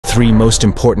3 most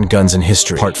important guns in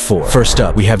history. Part 4. First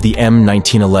up, we have the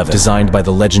M1911, designed by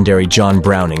the legendary John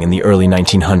Browning in the early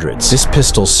 1900s. This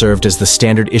pistol served as the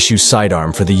standard issue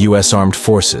sidearm for the U.S. Armed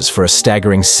Forces for a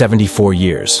staggering 74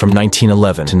 years, from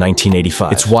 1911 to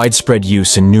 1985. Its widespread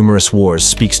use in numerous wars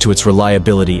speaks to its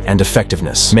reliability and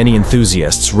effectiveness. Many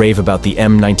enthusiasts rave about the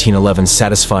M1911's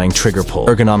satisfying trigger pull,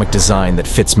 ergonomic design that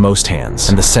fits most hands,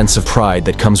 and the sense of pride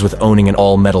that comes with owning an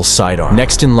all-metal sidearm.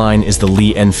 Next in line is the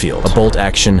Lee Enfield, a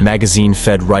bolt-action,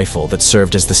 magazine-fed rifle that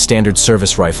served as the standard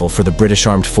service rifle for the British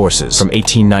Armed Forces from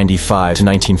 1895 to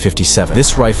 1957.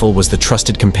 This rifle was the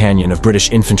trusted companion of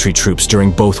British infantry troops during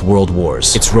both World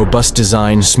Wars. Its robust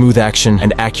design, smooth action,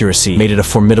 and accuracy made it a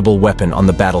formidable weapon on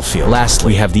the battlefield.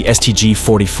 Lastly, we have the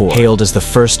STG-44, hailed as the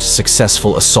first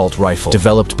successful assault rifle,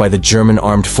 developed by the German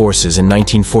Armed Forces in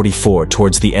 1944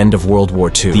 towards the end of World War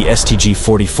II. The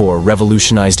STG-44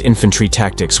 revolutionized infantry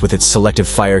tactics with its selective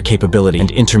fire capability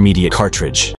and intermediate cartridge.